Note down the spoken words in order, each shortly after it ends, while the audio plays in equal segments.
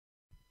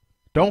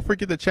Don't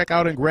forget to check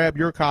out and grab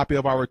your copy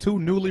of our 2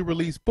 newly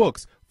released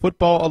books,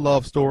 Football, a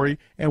Love Story,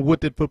 and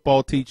What Did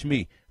Football Teach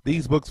Me?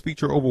 These books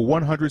feature over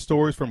 100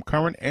 stories from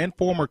current and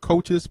former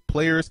coaches,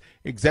 players,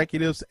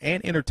 executives,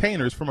 and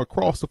entertainers from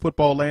across the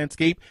football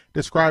landscape,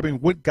 describing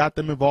what got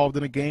them involved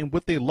in the game,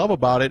 what they love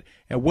about it,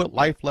 and what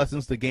life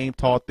lessons the game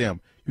taught them.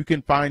 You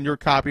can find your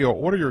copy or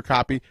order your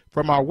copy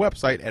from our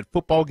website at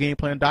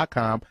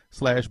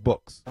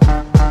footballgameplan.com/books.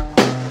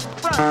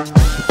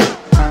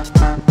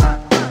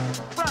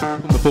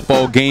 From the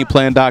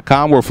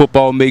footballgameplan.com, where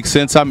football makes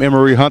sense, I'm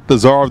Emery Hunt, the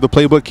czar of the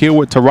playbook, here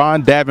with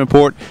Teron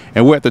Davenport,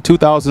 and we're at the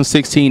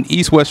 2016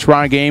 East-West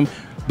Shrine Game,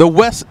 the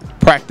West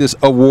Practice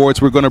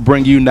Awards. We're going to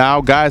bring you now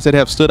guys that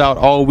have stood out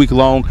all week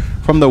long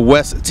from the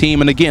West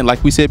team. And again,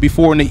 like we said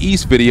before in the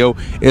East video,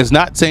 it's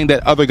not saying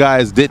that other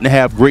guys didn't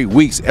have great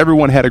weeks.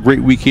 Everyone had a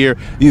great week here.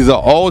 These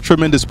are all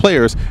tremendous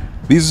players.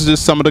 These are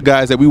just some of the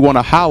guys that we want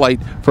to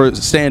highlight for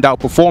standout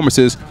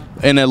performances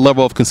and a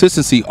level of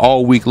consistency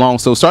all week long.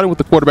 So starting with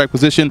the quarterback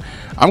position,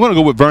 I'm going to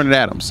go with Vernon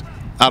Adams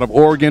out of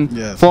Oregon,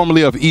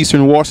 formerly of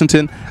Eastern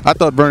Washington. I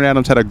thought Vernon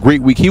Adams had a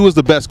great week. He was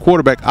the best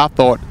quarterback, I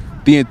thought,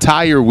 the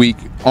entire week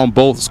on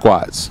both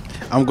squads.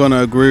 I'm going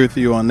to agree with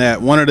you on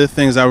that. One of the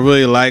things I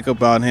really like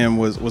about him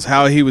was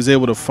how he was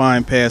able to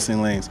find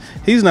passing lanes.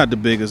 He's not the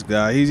biggest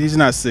guy. He's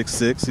not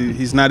 6'6".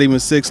 He's not even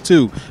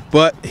 6'2",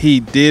 but he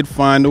did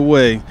find a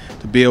way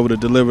to be able to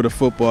deliver the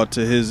football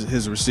to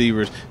his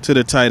receivers, to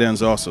the tight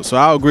ends also. So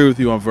I'll agree with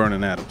you on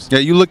Vernon Adams. Yeah,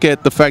 you look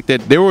at the fact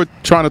that they were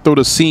trying to throw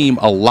the seam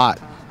a lot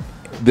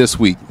this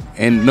week,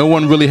 and no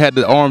one really had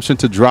the arm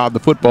strength to drive the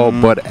football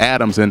but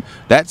Adams, and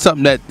that's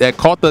something that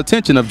caught the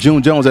attention of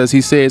June Jones, as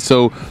he said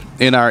so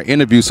in our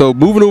interview. So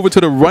moving over to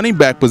the running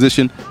back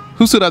position,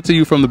 who stood out to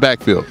you from the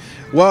backfield?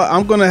 Well,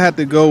 I'm going to have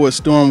to go with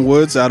Storm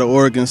Woods out of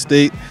Oregon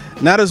State.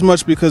 Not as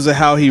much because of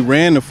how he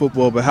ran the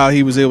football, but how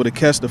he was able to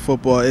catch the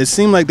football. It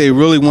seemed like they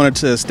really wanted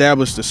to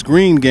establish the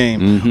screen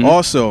game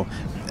also.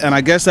 And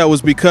I guess that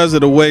was because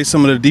of the way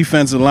some of the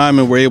defensive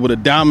linemen were able to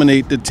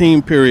dominate the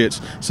team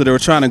periods. So they were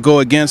trying to go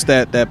against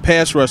that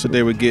pass rush that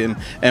they were getting.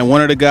 And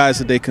one of the guys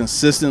that they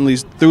consistently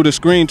threw the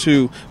screen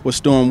to was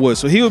Storm Woods.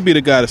 So he would be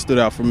the guy that stood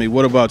out for me.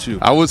 What about you?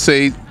 I would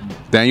say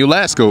Daniel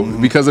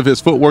Lasco, because of his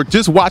footwork.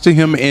 Just watching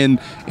him in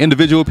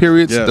individual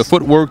periods, the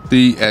footwork,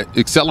 the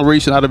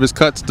acceleration out of his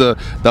cuts, the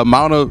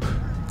amount of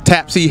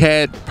taps he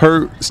had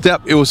per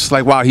step, it was just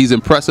like, wow, he's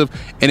impressive.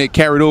 And it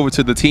carried over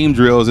to the team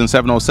drills in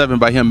 7-on-7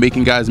 by him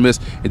making guys miss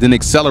and then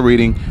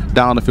accelerating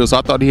down the field. So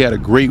I thought he had a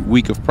great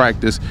week of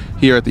practice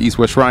here at the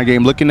East-West Shrine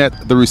Game. Looking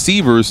at the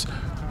receivers,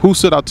 who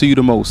stood out to you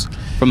the most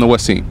from the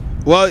West team?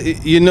 Well,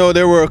 you know,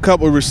 there were a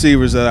couple of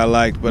receivers that I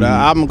liked, but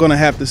I'm going to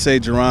have to say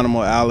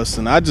Geronimo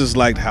Allison. I just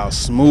liked how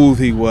smooth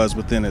he was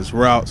within his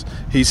routes.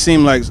 He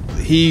seemed like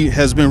he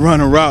has been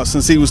running routes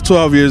since he was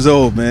 12 years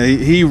old, man.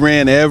 He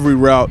ran every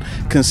route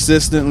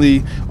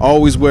consistently,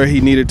 always where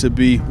he needed to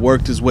be,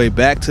 worked his way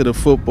back to the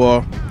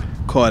football,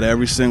 caught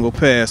every single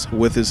pass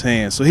with his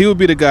hands. So he would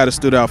be the guy that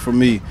stood out for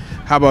me.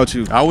 How about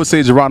you? I would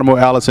say Geronimo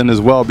Allison as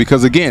well,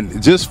 because,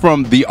 again, just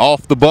from the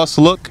off-the-bus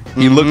look,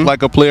 he looked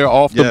like a player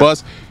off the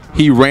bus.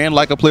 He ran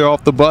like a player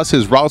off the bus.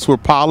 His routes were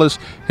polished.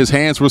 His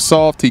hands were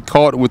soft. He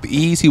caught with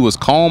ease. He was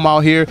calm out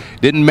here.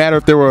 Didn't matter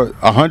if there were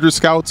 100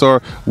 scouts or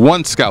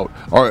 1 scout,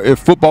 or if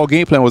Football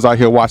Game Plan was out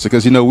here watching,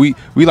 because, you know, we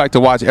like to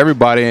watch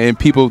everybody, and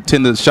people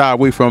tend to shy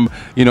away from,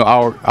 you know,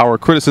 our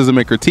criticism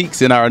and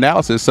critiques in our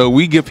analysis. So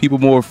we give people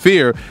more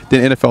fear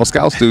than NFL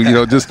scouts do. You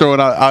know, just throwing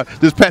out,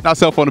 just patting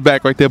ourselves on the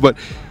back right there. But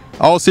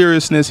all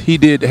seriousness, he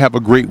did have a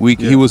great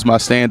week. He was my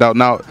standout.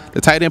 Now,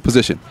 the tight end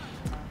position,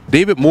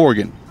 David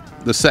Morgan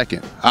the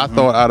second, I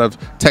thought, out of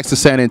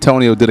Texas San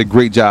Antonio, did a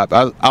great job.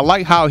 I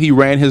like how he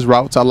ran his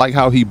routes. I like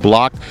how he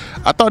blocked.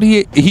 I thought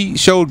he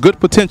showed good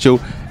potential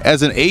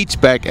as an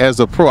H-back, as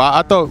a pro.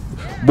 I thought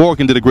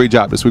Morgan did a great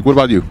job this week. What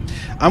about you?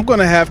 I'm going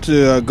to have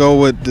to go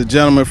with the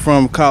gentleman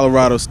from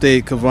Colorado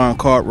State, Kevon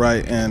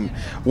Cartwright. And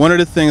one of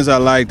the things I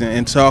liked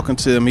in talking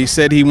to him, he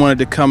said he wanted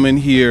to come in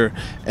here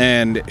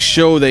and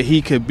show that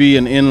he could be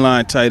an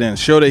inline tight end,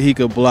 show that he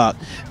could block.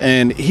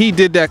 And he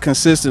did that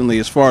consistently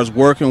as far as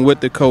working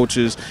with the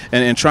coaches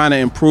and trying to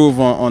improve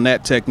on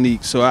that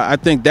technique. So I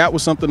think that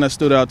was something that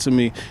stood out to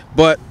me.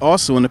 But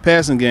also in the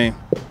passing game,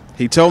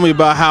 he told me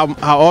about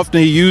how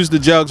often he used the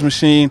jugs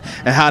machine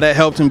and how that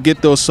helped him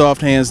get those soft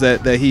hands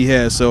that he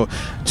has. So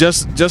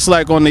just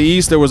like on the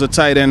East, there was a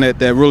tight end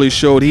that really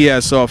showed he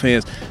has soft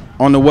hands.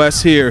 On the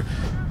West here,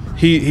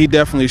 he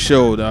definitely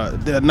showed.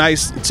 The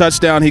nice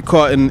touchdown he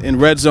caught in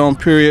red zone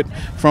period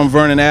from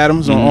Vernon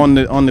Adams on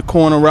the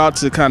corner route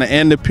to kind of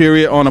end the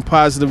period on a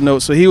positive note.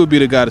 So he would be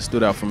the guy that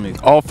stood out for me.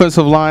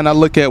 Offensive line, I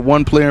look at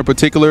one player in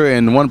particular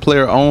and one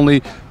player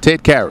only,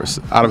 Ted Karras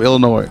out of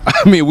Illinois.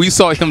 I mean, we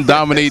saw him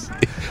dominate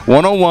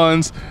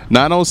one-on-ones,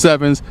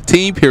 9-on-7s,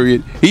 team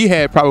period. He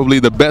had probably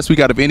the best week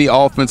out of any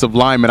offensive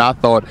lineman, I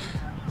thought,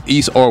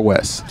 East or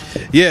West.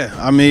 Yeah,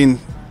 I mean,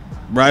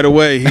 right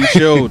away he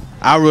showed.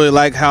 I really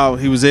like how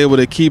he was able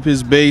to keep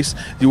his base.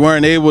 You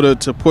weren't able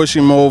to push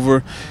him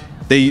over.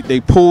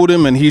 they pulled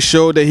him, and he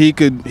showed that he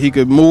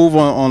could move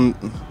on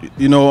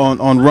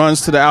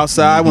runs to the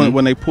outside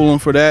when they pull him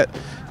for that.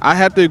 I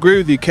have to agree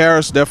with you.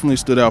 Karras definitely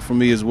stood out for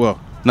me as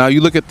well. Now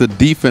you look at the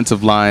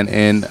defensive line,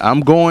 and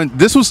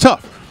this was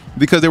tough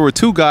because there were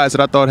two guys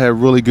that I thought had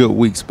really good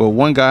weeks, but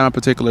one guy in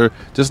particular,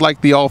 just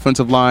like the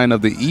offensive line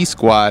of the East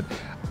squad,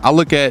 I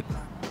look at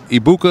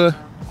Ibuka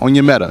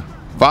Onyemata.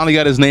 Finally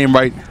got his name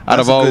right out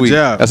of all week.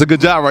 That's a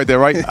good job right there,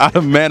 right? Out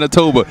of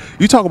Manitoba.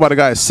 You talk about a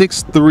guy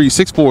 6'3",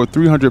 6'4",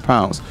 300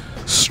 pounds.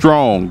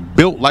 Strong,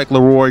 built like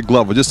Leroy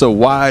Glover, just a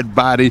wide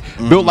body,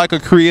 built like a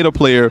creative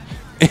player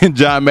in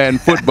John Madden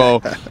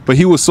football. But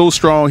he was so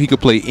strong, he could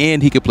play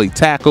end, he could play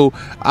tackle.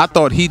 I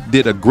thought he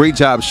did a great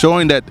job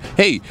showing that,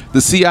 hey,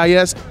 the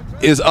CIS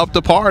is up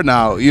to par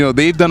now. You know,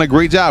 they've done a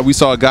great job. We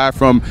saw a guy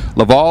from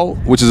Laval,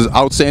 which is an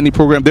outstanding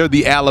program. They're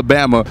the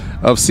Alabama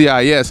of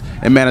CIS,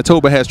 and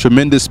Manitoba has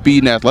tremendous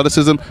speed and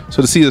athleticism.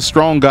 So to see a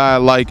strong guy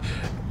like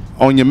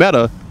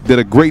Onyemata did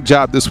a great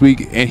job this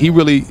week, and he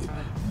really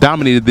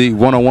dominated the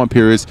one-on-one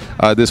periods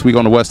this week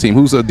on the West team.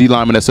 Who's a D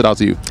lineman that stood out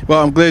to you?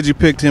 Well, I'm glad you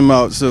picked him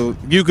out, so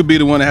you could be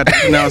the one that had to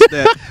pronounce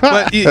that.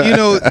 But, you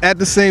know, at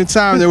the same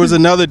time, there was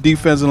another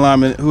defensive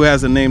lineman who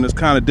has a name that's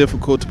kind of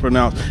difficult to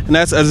pronounce, and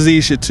that's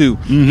Aziz Shatu.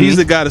 He's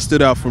the guy that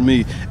stood out for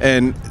me.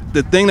 And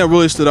the thing that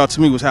really stood out to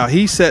me was how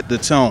he set the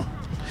tone.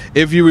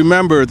 If you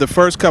remember the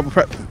first couple,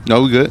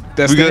 no, we good.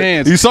 That's we the good.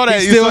 hands. You saw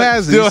that. He still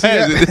has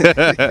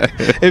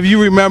it. If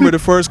you remember, the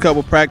first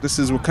couple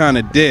practices were kind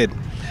of dead,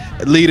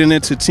 leading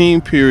into team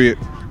period,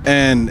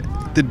 and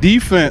the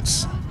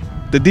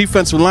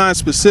defensive line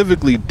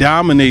specifically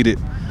dominated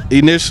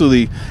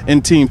initially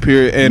in team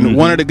period. And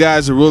one of the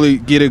guys to really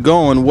get it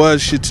going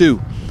was Shatu.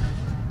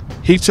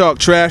 He talked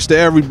trash to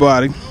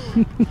everybody.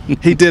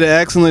 He did an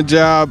excellent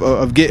job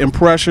of getting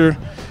pressure.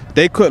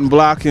 They couldn't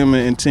block him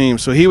in team,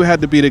 so he had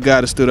to be the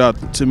guy that stood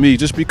out to me,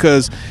 just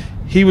because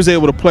he was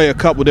able to play a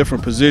couple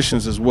different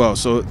positions as well.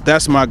 So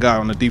that's my guy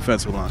on the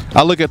defensive line.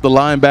 I look at the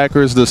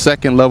linebackers, the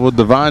second level,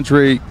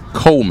 Devondre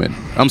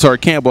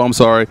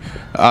Campbell,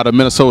 out of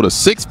Minnesota,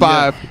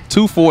 6'5",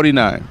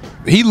 249.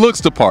 He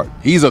looks the part.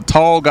 He's a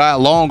tall guy,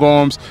 long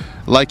arms.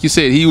 Like you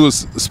said, he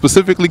was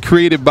specifically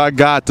created by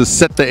God to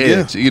set the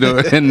edge, you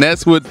know, and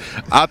that's what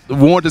I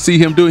wanted to see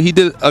him do. He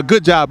did a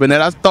good job in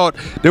that. I thought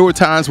there were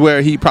times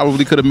where he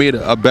probably could have made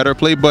a better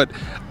play, but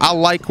I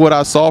like what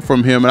I saw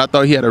from him, and I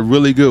thought he had a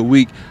really good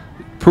week,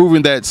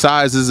 proving that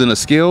size isn't a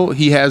skill.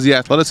 He has the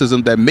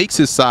athleticism that makes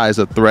his size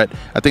a threat.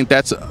 I think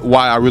that's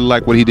why I really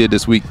like what he did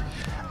this week.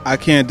 I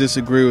can't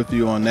disagree with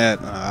you on that.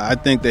 I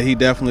think that he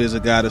definitely is a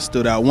guy that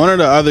stood out. One of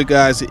the other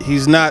guys,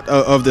 he's not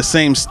of the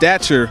same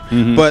stature,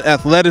 but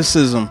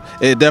athleticism,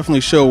 it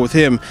definitely showed with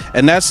him.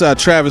 And that's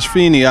Travis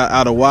Feeney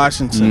out of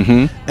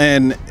Washington.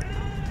 And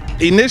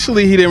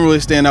initially he didn't really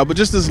stand out, but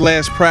just this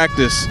last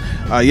practice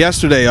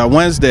yesterday,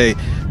 Wednesday,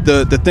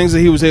 the things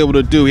that he was able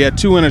to do. He had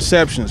 2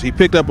 interceptions. He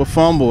picked up a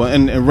fumble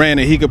and ran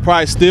it. He could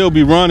probably still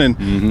be running,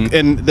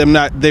 and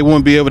they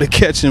wouldn't be able to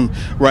catch him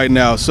right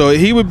now. So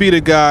he would be the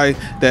guy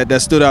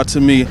that stood out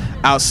to me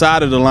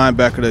outside of the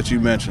linebacker that you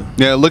mentioned.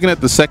 Yeah, looking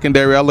at the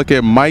secondary, I look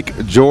at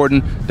Mike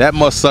Jordan. That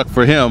must suck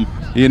for him.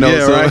 You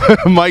know, right.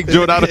 Mike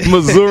Jordan out of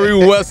Missouri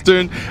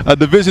Western, a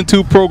Division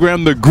II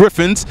program, the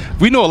Griffins.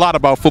 We know a lot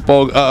about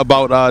football,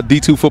 about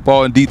D2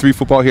 football and D3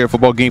 football here at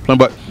Football Game Plan,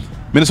 but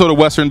Minnesota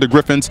Western, the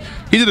Griffins,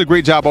 he did a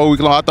great job all week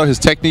long. I thought his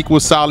technique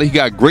was solid. He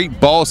got great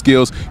ball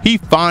skills. He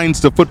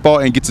finds the football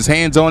and gets his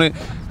hands on it.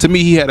 To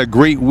me, he had a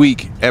great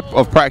week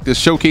of practice,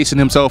 showcasing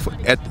himself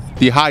at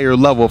the higher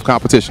level of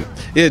competition.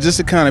 Yeah, just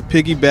to kind of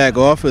piggyback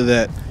off of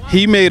that,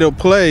 he made a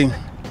play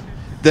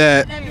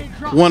that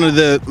one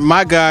of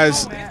my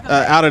guys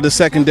out of the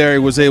secondary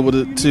was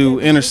able to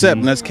intercept,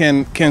 and that's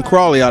Ken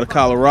Crawley out of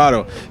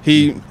Colorado.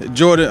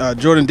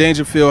 Jordan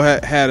Dangerfield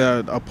had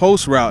a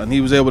post route, and he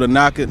was able to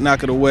knock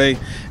it away,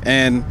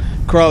 and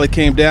Crawley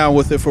came down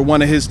with it for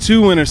one of his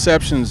 2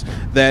 interceptions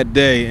that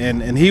day.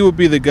 And he would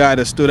be the guy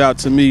that stood out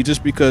to me,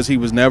 just because he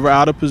was never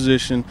out of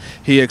position.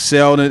 He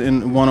excelled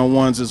in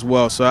one-on-ones as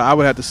well. So I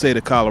would have to say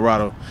the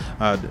Colorado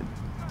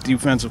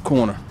defensive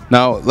corner.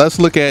 Now let's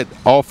look at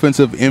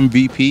offensive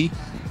MVP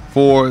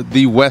for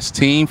the West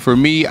team. For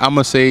me, I'm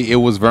going to say it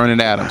was Vernon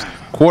Adams.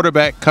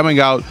 Quarterback coming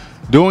out,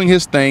 doing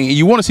his thing.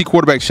 You want to see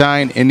quarterback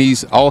shine in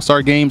these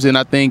all-star games, and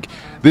I think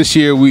this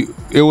year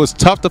it was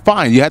tough to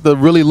find. You had to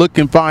really look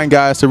and find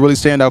guys to really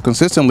stand out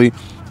consistently,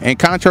 and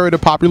contrary to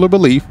popular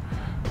belief,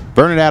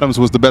 Vernon Adams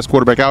was the best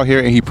quarterback out here,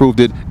 and he proved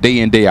it day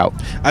in, day out.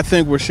 I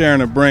think we're sharing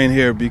a brain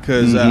here,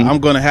 because I'm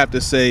going to have to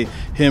say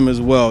him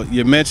as well.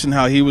 You mentioned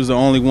how he was the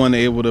only one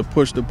able to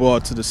push the ball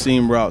to the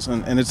seam routes,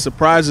 and it's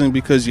surprising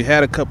because you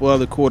had a couple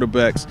other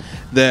quarterbacks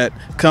that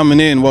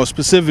coming in, well,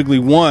 specifically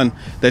one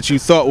that you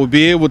thought would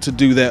be able to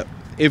do that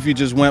if you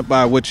just went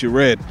by what you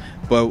read.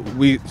 But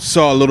we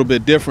saw a little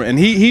bit different, and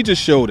he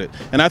just showed it.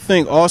 And I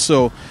think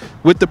also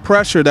with the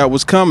pressure that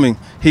was coming,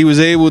 he was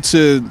able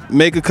to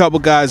make a couple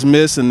guys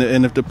miss, and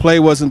if the play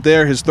wasn't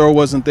there, his throw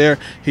wasn't there,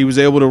 he was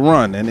able to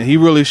run, and he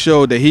really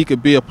showed that he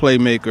could be a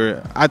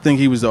playmaker. I think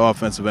he was the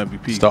offensive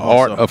MVP. It's the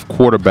art of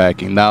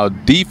quarterbacking. Now,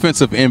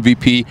 defensive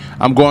MVP,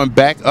 I'm going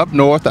back up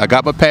north. I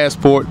got my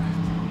passport.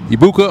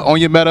 Ibuka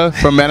Onyemata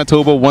from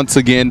Manitoba once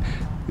again.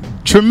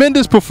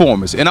 Tremendous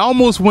performance, and I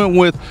almost went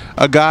with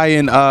a guy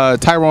in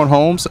Tyrone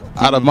Holmes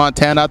out of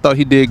Montana. I thought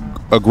he did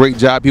a great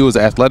job. He was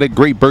athletic,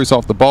 great burst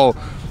off the ball.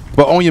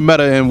 But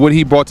Onyemata and what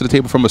he brought to the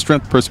table from a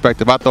strength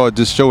perspective, I thought it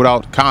just showed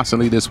out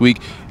constantly this week,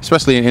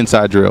 especially in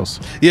inside drills.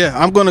 Yeah,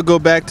 I'm going to go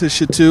back to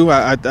Shatu,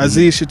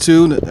 Aziz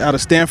Shatu out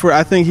of Stanford.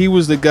 I think he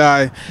was the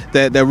guy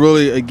that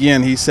really,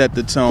 again, he set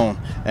the tone.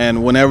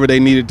 And whenever they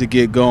needed to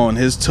get going,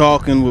 his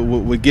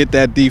talking would get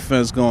that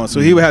defense going. So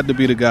he would have to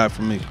be the guy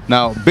for me.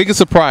 Now, biggest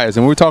surprise,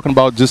 and we're talking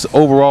about just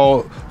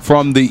overall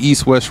from the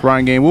East-West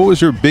Shrine game, what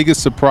was your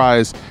biggest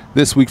surprise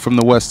this week from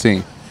the West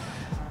team?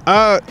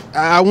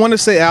 I want to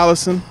say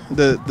Allison,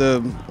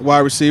 the wide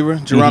receiver,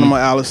 Geronimo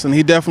Allison.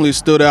 He definitely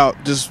stood out.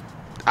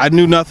 I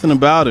knew nothing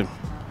about him,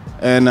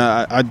 and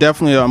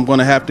I'm going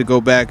to have to go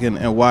back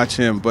and watch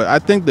him. But I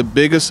think the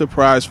biggest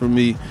surprise for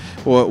me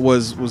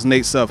was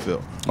Nate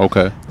Suffield.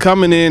 Okay.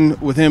 Coming in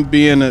with him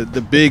being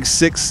the big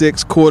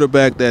 6'6"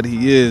 quarterback that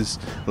he is,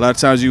 a lot of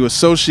times you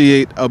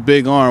associate a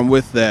big arm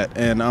with that.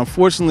 And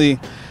unfortunately,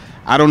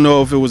 I don't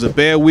know if it was a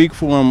bad week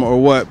for him or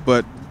what,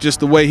 but just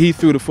the way he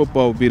threw the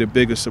football would be the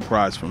biggest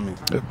surprise for me.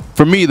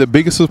 For me, the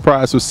biggest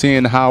surprise was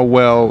seeing how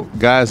well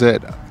guys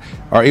that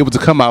are able to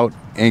come out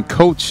and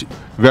coach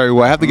very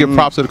well. I have to give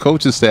props to the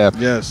coaching staff.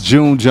 Yes.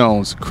 June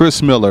Jones,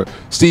 Chris Miller,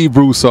 Steve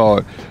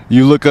Broussard.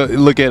 You look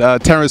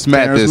at Terrence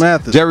Mathis,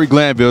 Jerry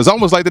Glanville. It's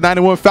almost like the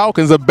 91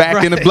 Falcons are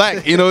back in the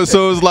black. You know,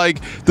 so it's like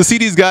to see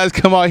these guys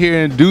come out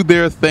here and do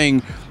their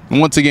thing.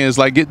 Once again, it's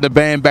like getting the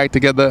band back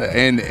together,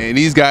 and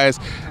these guys,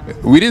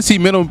 we didn't see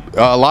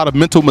a lot of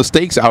mental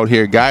mistakes out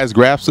here. Guys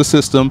grasped the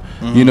system.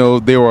 You know,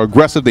 they were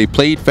aggressive. They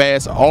played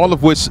fast. All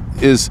of which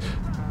is,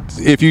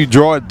 if you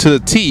draw it to the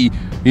T,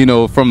 you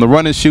know, from the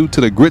run and shoot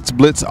to the grits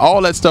blitz,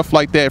 all that stuff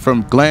like that,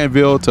 from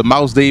Glanville to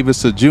Mouse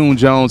Davis to June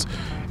Jones.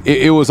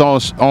 It was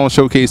on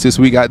showcase this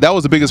week. That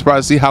was the biggest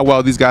surprise to see how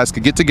well these guys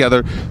could get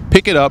together,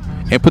 pick it up,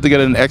 and put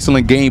together an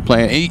excellent game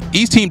plan. And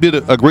each team did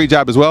a great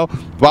job as well.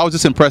 But I was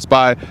just impressed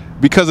by,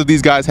 because of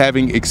these guys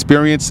having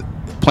experience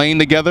playing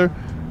together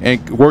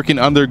and working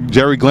under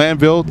Jerry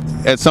Glanville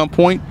at some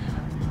point,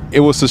 it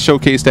was to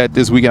showcase that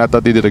this weekend. I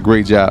thought they did a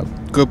great job.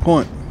 Good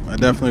point. I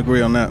definitely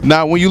agree on that.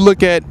 Now, when you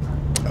look at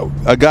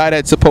a guy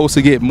that's supposed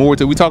to get more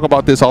tape, we talk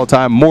about this all the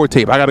time, more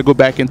tape. I got to go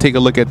back and take a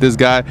look at this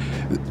guy.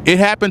 It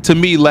happened to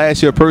me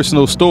last year,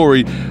 personal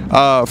story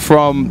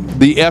from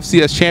the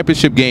FCS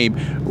championship game,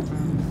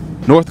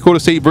 North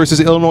Dakota State versus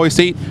Illinois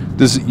State.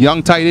 This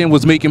young tight end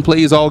was making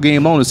plays all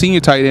game long, the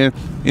senior tight end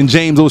in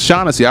James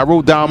O'Shaughnessy. I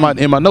wrote down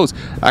in my notes,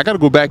 I got to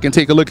go back and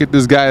take a look at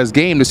this guy's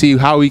game to see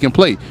how he can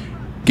play.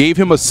 Gave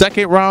him a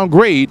second-round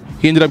grade.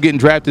 He ended up getting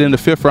drafted in the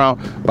 5th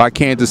round by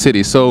Kansas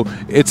City. So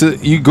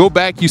you go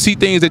back, you see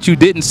things that you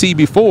didn't see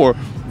before,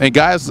 and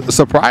guys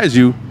surprise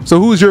you. So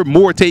who's your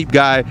more tape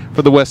guy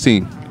for the West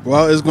team?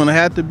 Well, it's going to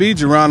have to be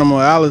Geronimo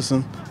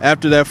Allison.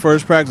 After that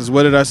first practice,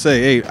 what did I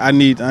say? Hey, I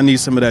need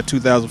some of that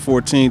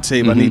 2014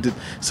 tape. I need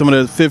some of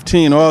the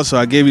 15 also.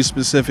 I gave you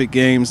specific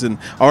games, and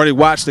I already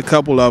watched a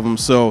couple of them.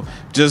 So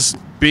just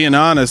being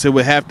honest, it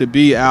would have to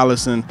be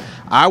Allison.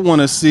 I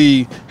want to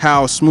see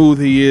how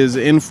smooth he is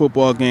in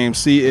football games,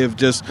 see if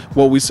just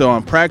what we saw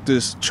in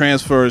practice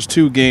transfers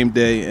to game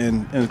day.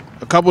 And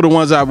a couple of the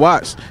ones I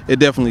watched, it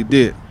definitely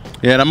did.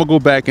 Yeah, and I'm going to go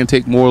back and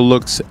take more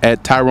looks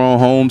at Tyrone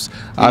Holmes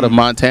out of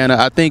Montana.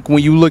 I think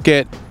when you look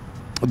at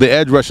the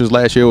edge rushers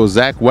last year, it was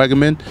Zach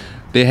Wegeman.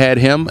 They had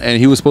him, and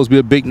he was supposed to be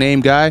a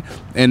big-name guy.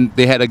 And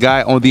they had a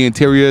guy on the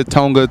interior,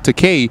 Tonga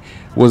Takei,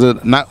 was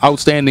an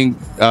outstanding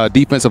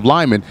defensive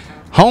lineman.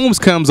 Holmes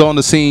comes on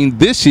the scene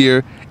this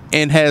year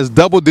and has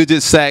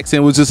double-digit sacks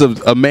and was just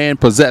a man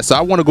possessed. So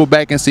I want to go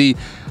back and see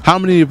how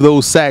many of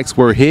those sacks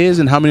were his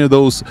and how many of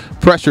those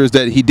pressures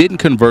that he didn't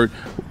convert.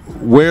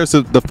 Where's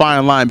the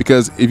fine line?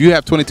 Because if you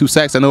have 22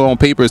 sacks, I know on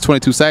paper it's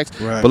 22 sacks,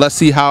 but let's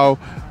see how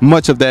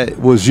much of that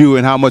was you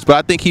and how much. But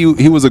I think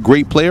he was a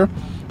great player.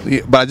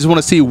 But I just want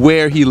to see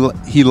where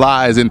he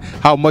lies and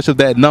how much of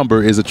that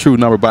number is a true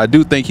number. But I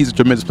do think he's a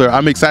tremendous player.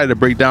 I'm excited to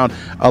break down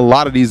a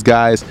lot of these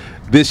guys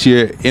this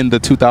year in the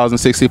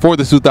 2016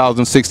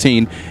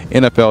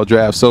 NFL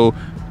draft. So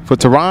for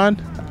Tehran,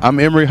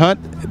 I'm Emory Hunt.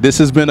 This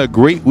has been a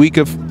great week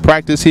of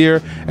practice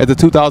here at the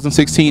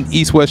 2016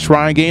 East-West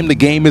Shrine Game. The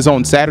game is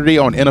on Saturday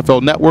on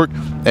NFL Network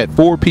at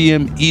 4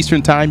 p.m.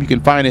 Eastern Time. You can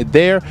find it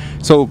there.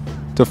 So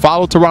to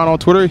follow Tehran on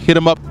Twitter, hit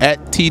him up at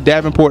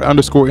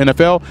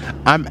 @TDavenport_NFL.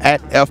 I'm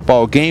at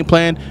FBall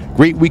Gameplan.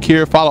 Great week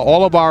here. Follow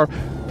all of our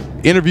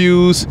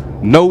interviews,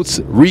 notes,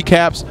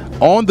 recaps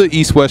on the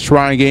East-West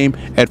Shrine Game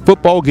at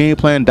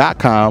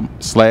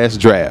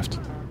footballgameplan.com/draft.